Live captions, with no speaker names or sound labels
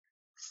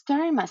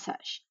Story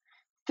massage.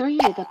 Three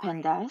little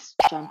pandas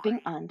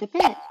jumping on the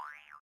bed.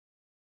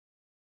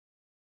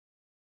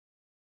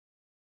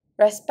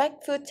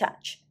 Respectful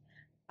touch.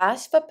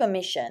 Ask for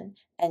permission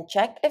and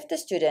check if the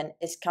student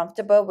is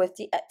comfortable with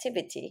the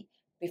activity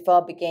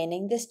before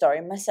beginning the story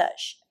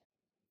massage.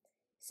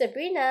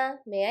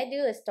 Sabrina, may I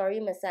do a story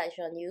massage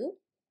on you?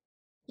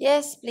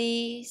 Yes,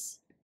 please.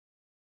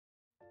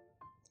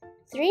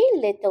 Three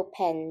little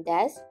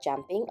pandas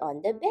jumping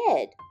on the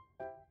bed.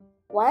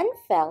 One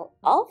fell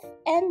off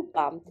and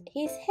bumped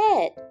his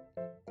head.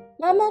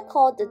 Mama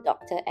called the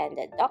doctor and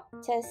the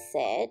doctor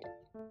said,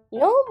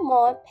 "No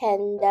more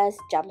pandas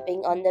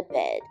jumping on the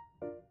bed."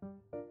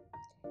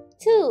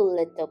 Two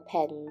little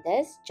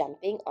pandas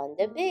jumping on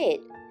the bed.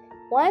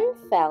 One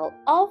fell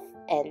off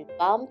and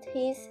bumped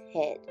his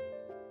head.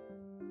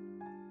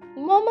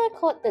 Mama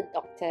called the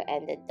doctor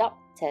and the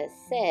doctor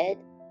said,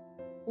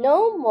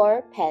 "No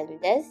more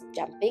pandas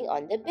jumping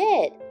on the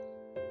bed."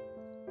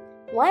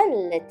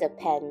 One little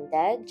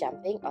panda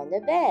jumping on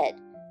the bed.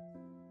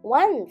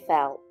 One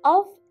fell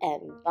off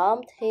and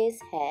bumped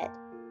his head.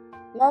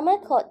 Mama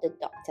called the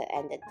doctor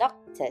and the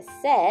doctor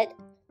said,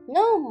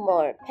 "No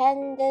more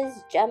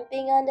pandas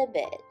jumping on the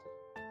bed."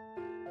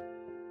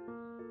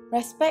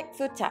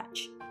 Respectful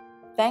touch.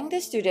 Thank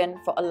the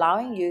student for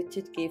allowing you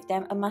to give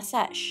them a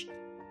massage.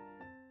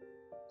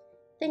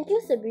 Thank you,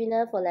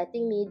 Sabrina, for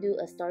letting me do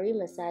a story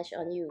massage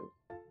on you.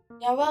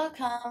 You're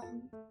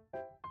welcome.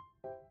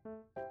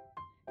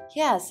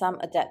 Here are some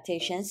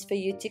adaptations for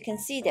you to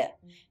consider.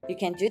 You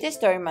can do the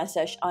story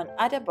massage on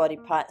other body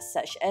parts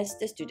such as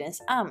the student's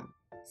arm.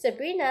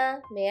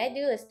 Sabrina, may I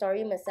do a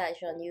story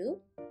massage on you?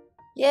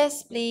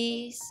 Yes,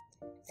 please.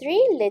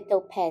 Three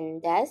little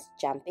pandas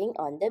jumping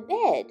on the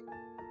bed.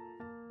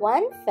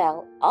 One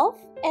fell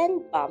off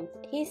and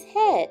bumped his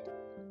head.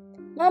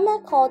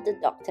 Mama called the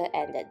doctor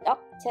and the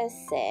doctor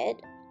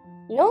said,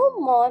 "No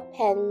more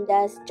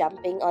pandas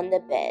jumping on the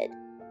bed."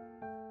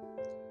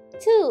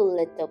 Two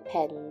little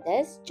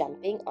pandas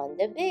jumping on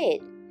the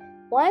bed.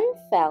 One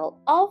fell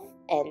off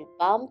and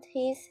bumped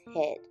his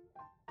head.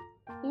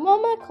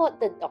 Mama called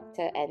the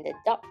doctor and the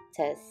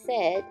doctor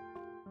said,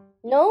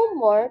 "No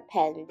more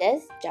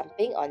pandas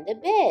jumping on the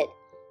bed."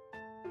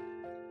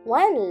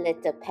 One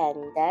little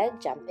panda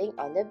jumping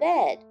on the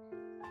bed.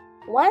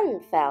 One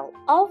fell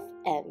off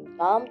and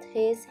bumped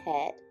his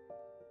head.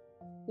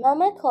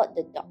 Mama called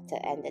the doctor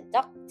and the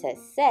doctor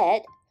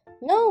said,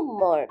 "No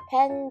more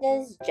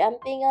pandas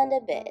jumping on the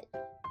bed."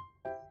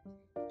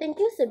 Thank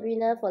you,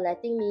 Sabrina, for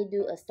letting me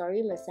do a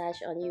story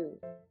massage on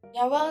you.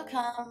 You're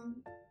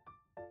welcome.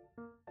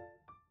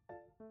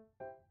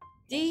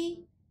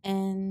 The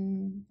end.